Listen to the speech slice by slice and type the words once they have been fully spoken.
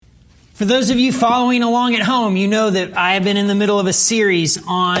For those of you following along at home, you know that I have been in the middle of a series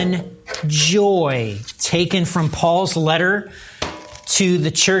on joy, taken from Paul's letter to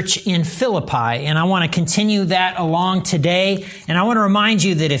the church in Philippi. And I want to continue that along today. And I want to remind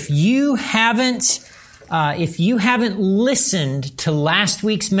you that if you haven't listened to last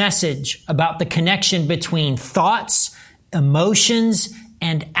week's message about the connection between thoughts, emotions,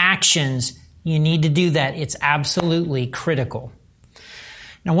 and actions, you need to do that. It's absolutely critical.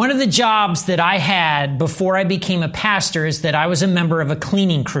 Now, one of the jobs that I had before I became a pastor is that I was a member of a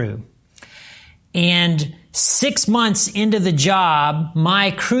cleaning crew. And 6 months into the job,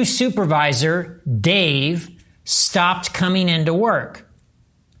 my crew supervisor, Dave, stopped coming into work.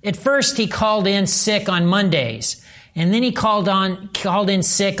 At first, he called in sick on Mondays. And then he called in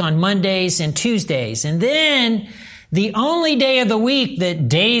sick on Mondays and Tuesdays. And then the only day of the week that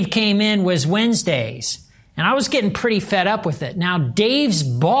Dave came in was Wednesdays. And I was getting pretty fed up with it. Now, Dave's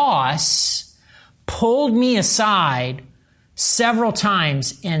boss pulled me aside several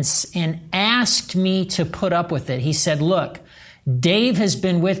times and asked me to put up with it. He said, look, Dave has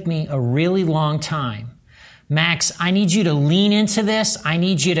been with me a really long time. Max, I need you to lean into this. I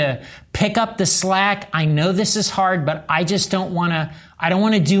need you to pick up the slack. I know this is hard, but I don't want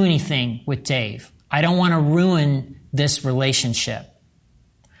to do anything with Dave. I don't want to ruin this relationship.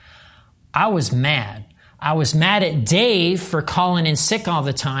 I was mad. I was mad at Dave for calling in sick all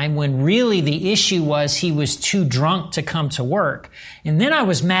the time when really the issue was he was too drunk to come to work. And then I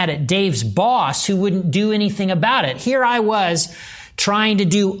was mad at Dave's boss who wouldn't do anything about it. Here I was trying to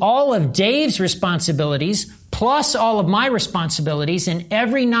do all of Dave's responsibilities plus all of my responsibilities, and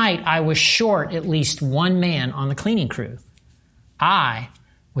every night I was short at least one man on the cleaning crew. I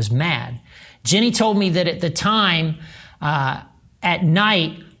was mad. Jenny told me that at the time, at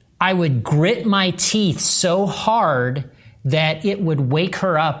night, I would grit my teeth so hard that it would wake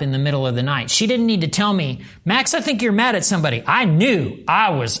her up in the middle of the night. She didn't need to tell me, Max, I think you're mad at somebody. I knew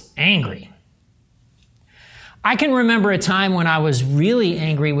I was angry. I can remember a time when I was really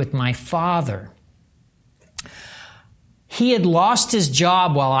angry with my father. He had lost his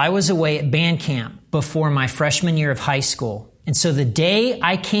job while I was away at band camp before my freshman year of high school. And so the day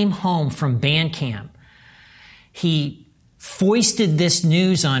I came home from band camp, he foisted this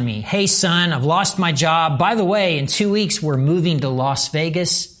news on me. Hey, son, I've lost my job. By the way, in 2 weeks, we're moving to Las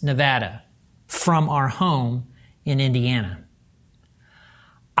Vegas, Nevada, from our home in Indiana.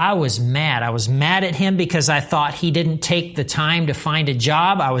 I was mad. I was mad at him because I thought he didn't take the time to find a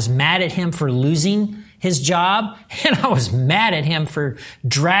job. I was mad at him for losing his job. And I was mad at him for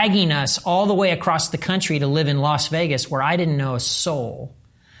dragging us all the way across the country to live in Las Vegas where I didn't know a soul.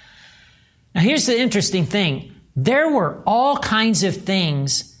 Now, here's the interesting thing. There were all kinds of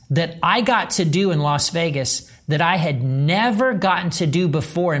things that I got to do in Las Vegas that I had never gotten to do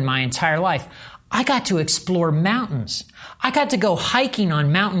before in my entire life. I got to explore mountains. I got to go hiking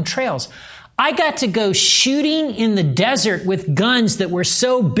on mountain trails. I got to go shooting in the desert with guns that were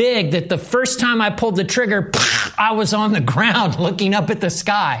so big that the first time I pulled the trigger, I was on the ground looking up at the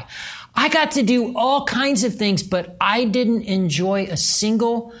sky. I got to do all kinds of things, but I didn't enjoy a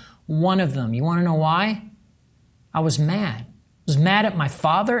single one of them. You want to know why? I was mad. I was mad at my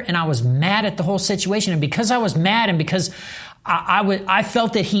father, and I was mad at the whole situation. And because I was mad and because I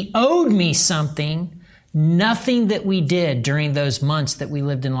felt that he owed me something, nothing that we did during those months that we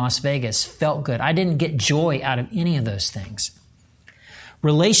lived in Las Vegas felt good. I didn't get joy out of any of those things.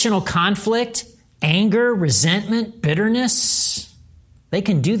 Relational conflict, anger, resentment, bitterness, they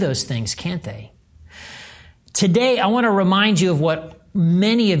can do those things, can't they? Today, I want to remind you of what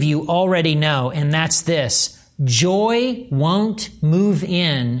many of you already know, and that's this. Joy won't move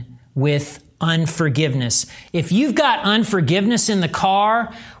in with unforgiveness. If you've got unforgiveness in the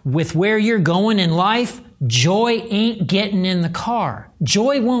car with where you're going in life, joy ain't getting in the car.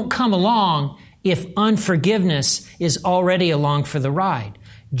 Joy won't come along if unforgiveness is already along for the ride.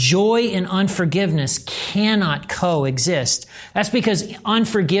 Joy and unforgiveness cannot coexist. That's because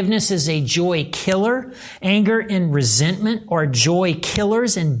unforgiveness is a joy killer. Anger and resentment are joy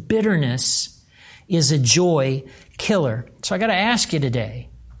killers, and bitterness is a joy killer. So I got to ask you today,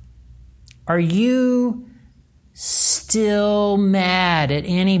 are you still mad at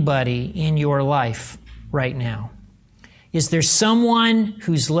anybody in your life right now? Is there someone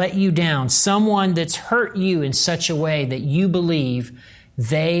who's let you down, someone that's hurt you in such a way that you believe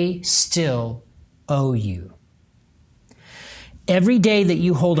they still owe you? Every day that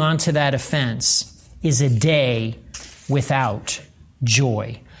you hold on to that offense is a day without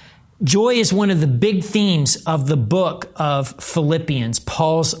joy. Joy is one of the big themes of the book of Philippians,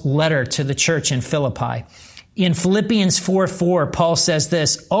 Paul's letter to the church in Philippi. In Philippians 4:4, Paul says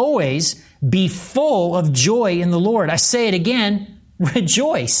this, always be full of joy in the Lord. I say it again,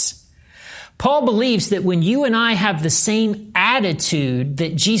 rejoice. Paul believes that when you and I have the same attitude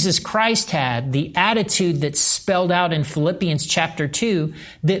that Jesus Christ had, the attitude that's spelled out in Philippians chapter 2,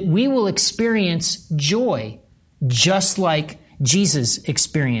 that we will experience joy, just like Jesus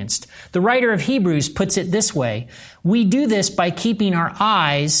experienced. The writer of Hebrews puts it this way, we do this by keeping our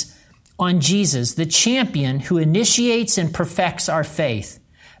eyes on Jesus, the champion who initiates and perfects our faith.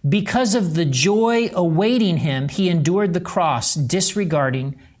 Because of the joy awaiting him, he endured the cross,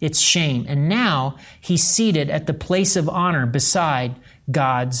 disregarding its shame. And now he's seated at the place of honor beside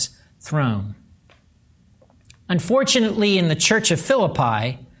God's throne. Unfortunately, in the church of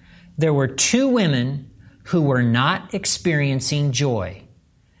Philippi, there were two women who were not experiencing joy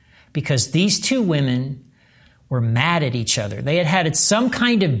because these two women were mad at each other. They had had some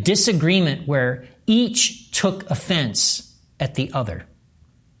kind of disagreement where each took offense at the other.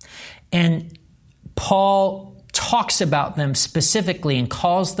 And Paul talks about them specifically and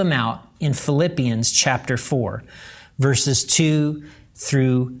calls them out in Philippians chapter 4, verses 2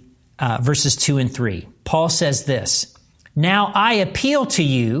 and 3. Paul says this, now I appeal to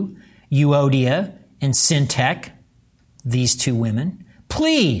you, Euodia and Syntyche, these two women,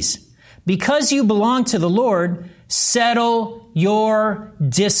 please, because you belong to the Lord, settle your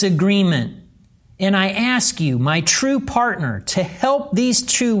disagreement. And I ask you, my true partner, to help these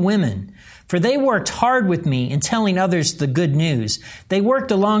two women, for they worked hard with me in telling others the good news. They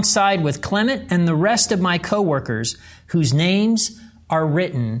worked alongside with Clement and the rest of my co-workers, whose names are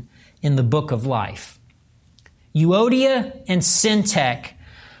written in the book of life. Euodia and Syntyche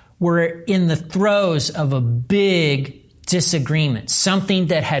were in the throes of a big disagreement, something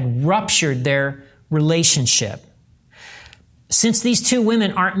that had ruptured their relationship. Since these two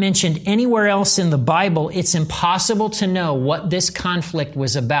women aren't mentioned anywhere else in the Bible, it's impossible to know what this conflict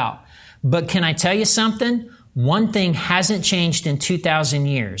was about. But can I tell you something? One thing hasn't changed in 2,000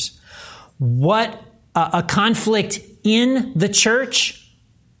 years. What a conflict in the church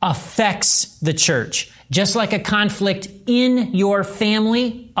affects the church. Just like a conflict in your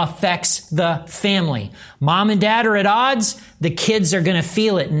family affects the family. Mom and dad are at odds, the kids are going to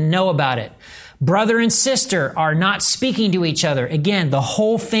feel it and know about it. Brother and sister are not speaking to each other. Again, the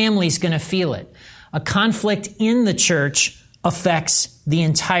whole family's going to feel it. A conflict in the church affects the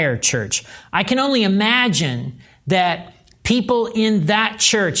entire church. I can only imagine that people in that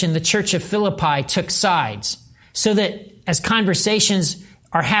church, in the church of Philippi, took sides. So that as conversations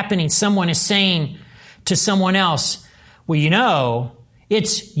are happening, someone is saying to someone else, well, you know,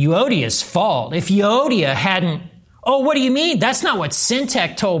 it's Euodia's fault. If Euodia hadn't, oh, what do you mean? That's not what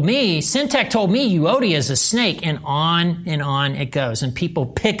Syntyche told me. Syntyche told me Euodia is a snake, and on it goes. And people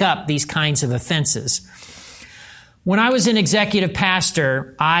pick up these kinds of offenses. When I was an executive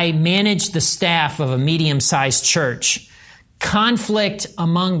pastor, I managed the staff of a medium-sized church. Conflict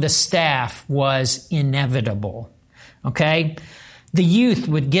among the staff was inevitable. Okay? The youth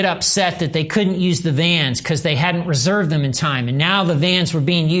would get upset that they couldn't use the vans because they hadn't reserved them in time. And now the vans were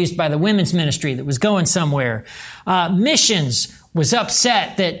being used by the women's ministry that was going somewhere. Missions was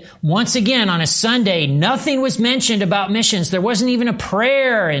upset that once again on a Sunday, nothing was mentioned about missions. There wasn't even a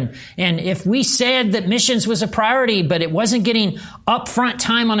prayer. And if we said that missions was a priority, but it wasn't getting upfront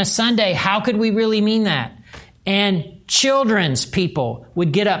time on a Sunday, how could we really mean that? And children's people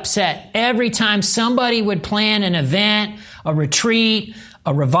would get upset every time somebody would plan an event, a retreat,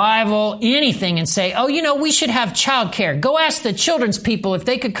 a revival, anything, and say, oh, you know, we should have childcare. Go ask the children's people if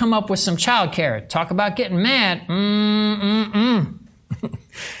they could come up with some childcare. Talk about getting mad.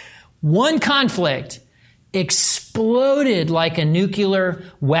 One conflict exploded like a nuclear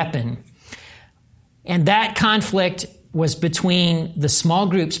weapon. And that conflict was between the small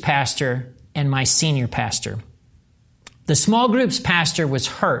groups pastor and my senior pastor. The small groups pastor was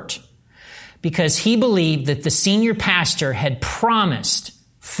hurt because he believed that the senior pastor had promised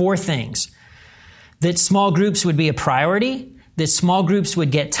 4 things. That small groups would be a priority, that small groups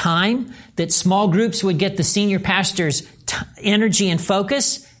would get time, that small groups would get the senior pastor's energy and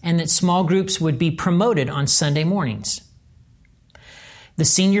focus, and that small groups would be promoted on Sunday mornings. The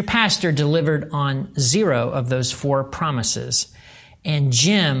senior pastor delivered on 0 of those 4 promises, and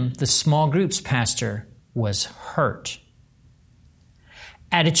Jim, the small groups pastor, was hurt.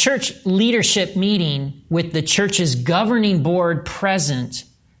 At a church leadership meeting with the church's governing board present,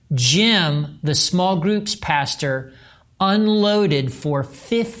 Jim, the small groups pastor, unloaded for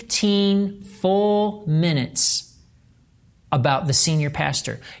 15 full minutes about the senior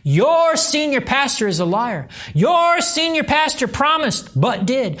pastor. Your senior pastor is a liar. Your senior pastor promised but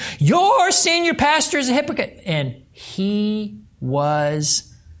did. Your senior pastor is a hypocrite. And he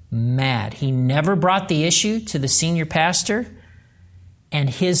was mad. He never brought the issue to the senior pastor, and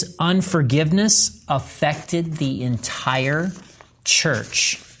his unforgiveness affected the entire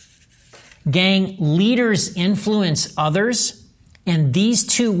church. Gang, leaders influence others. And these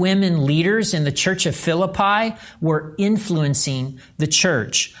two women leaders in the church of Philippi were influencing the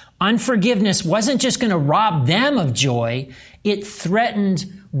church. Unforgiveness wasn't just going to rob them of joy. It threatened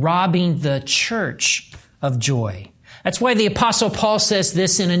robbing the church of joy. That's why the Apostle Paul says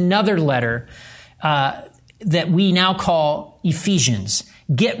this in another letter that we now call Ephesians.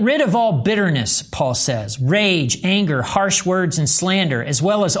 Get rid of all bitterness, Paul says, rage, anger, harsh words, and slander, as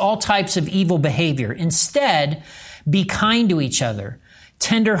well as all types of evil behavior. Instead, be kind to each other,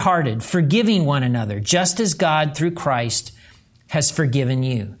 tender-hearted, forgiving one another, just as God, through Christ, has forgiven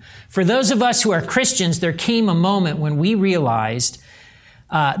you. For those of us who are Christians, there came a moment when we realized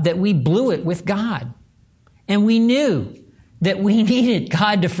that we blew it with God. And we knew that we needed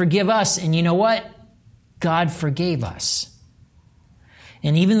God to forgive us. And you know what? God forgave us.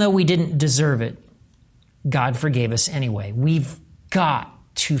 And even though we didn't deserve it, God forgave us anyway. We've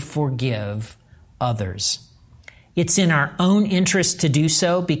got to forgive others. It's in our own interest to do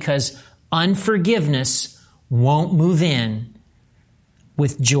so because unforgiveness won't move in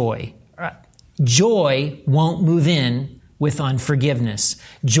with joy. Joy won't move in with unforgiveness.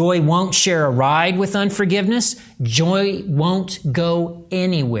 Joy won't share a ride with unforgiveness. Joy won't go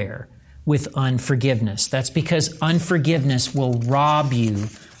anywhere with unforgiveness. That's because unforgiveness will rob you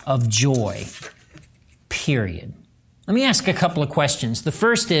of joy, period. Let me ask a couple of questions. The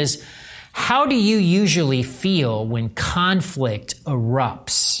first is, how do you usually feel when conflict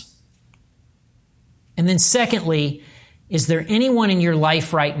erupts? And then secondly, is there anyone in your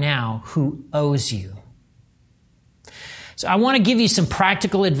life right now who owes you? So I want to give you some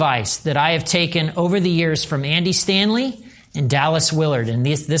practical advice that I have taken over the years from Andy Stanley and Dallas Willard. And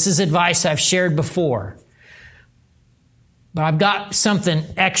this is advice I've shared before. But I've got something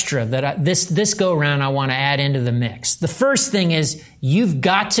extra that this go around I want to add into the mix. The first thing is you've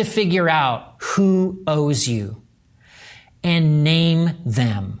got to figure out who owes you and name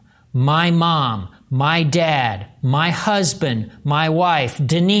them. My mom, my dad, my husband, my wife,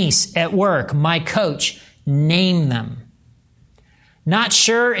 Denise at work, my coach. Name them. Not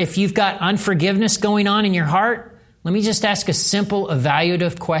sure if you've got unforgiveness going on in your heart? Let me just ask a simple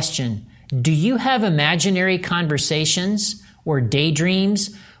evaluative question. Do you have imaginary conversations or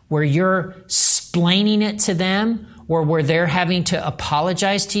daydreams where you're splaining it to them or where they're having to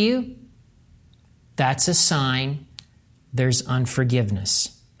apologize to you? That's a sign there's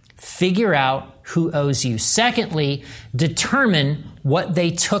unforgiveness. Figure out who owes you. Secondly, determine what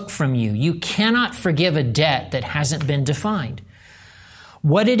they took from you. You cannot forgive a debt that hasn't been defined.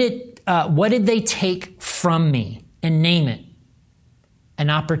 What did they take from me? And name it.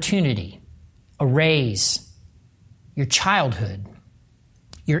 An opportunity, a raise, your childhood,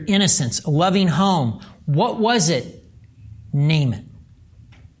 your innocence, a loving home. What was it? Name it.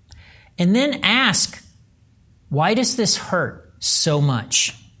 And then ask, why does this hurt so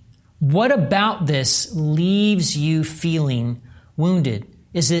much? What about this leaves you feeling wounded?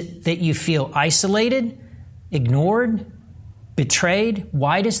 Is it that you feel isolated, ignored, betrayed?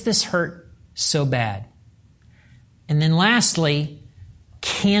 Why does this hurt so bad? And then lastly,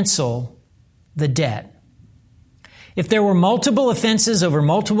 cancel the debt. If there were multiple offenses over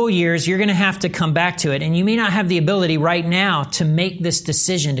multiple years, you're going to have to come back to it. And you may not have the ability right now to make this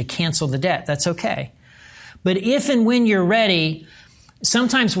decision to cancel the debt. That's okay. But if and when you're ready,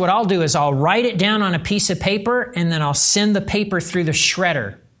 sometimes what I'll do is I'll write it down on a piece of paper and then I'll send the paper through the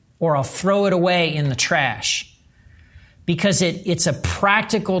shredder or I'll throw it away in the trash. Because it's a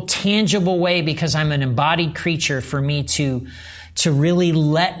practical, tangible way, because I'm an embodied creature, for me to really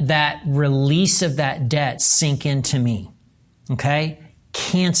let that release of that debt sink into me. Okay?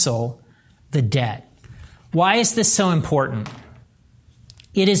 Cancel the debt. Why is this so important?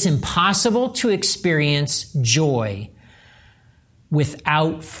 It is impossible to experience joy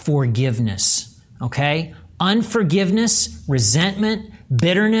without forgiveness. Okay? Unforgiveness, resentment,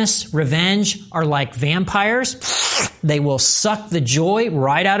 bitterness, revenge are like vampires. They will suck the joy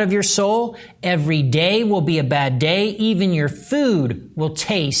right out of your soul. Every day will be a bad day. Even your food will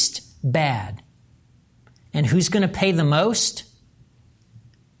taste bad. And who's going to pay the most?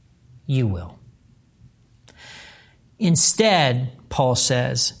 You will. Instead, Paul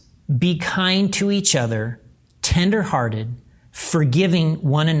says, be kind to each other, tender-hearted, forgiving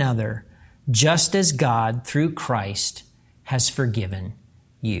one another, just as God, through Christ, has forgiven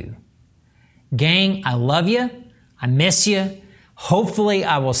you. Gang, I love you. I miss you. Hopefully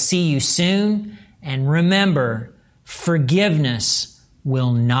I will see you soon. And remember,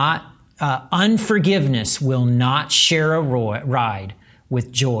 unforgiveness will not share a ride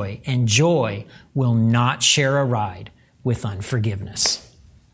with joy, and joy will not share a ride with unforgiveness.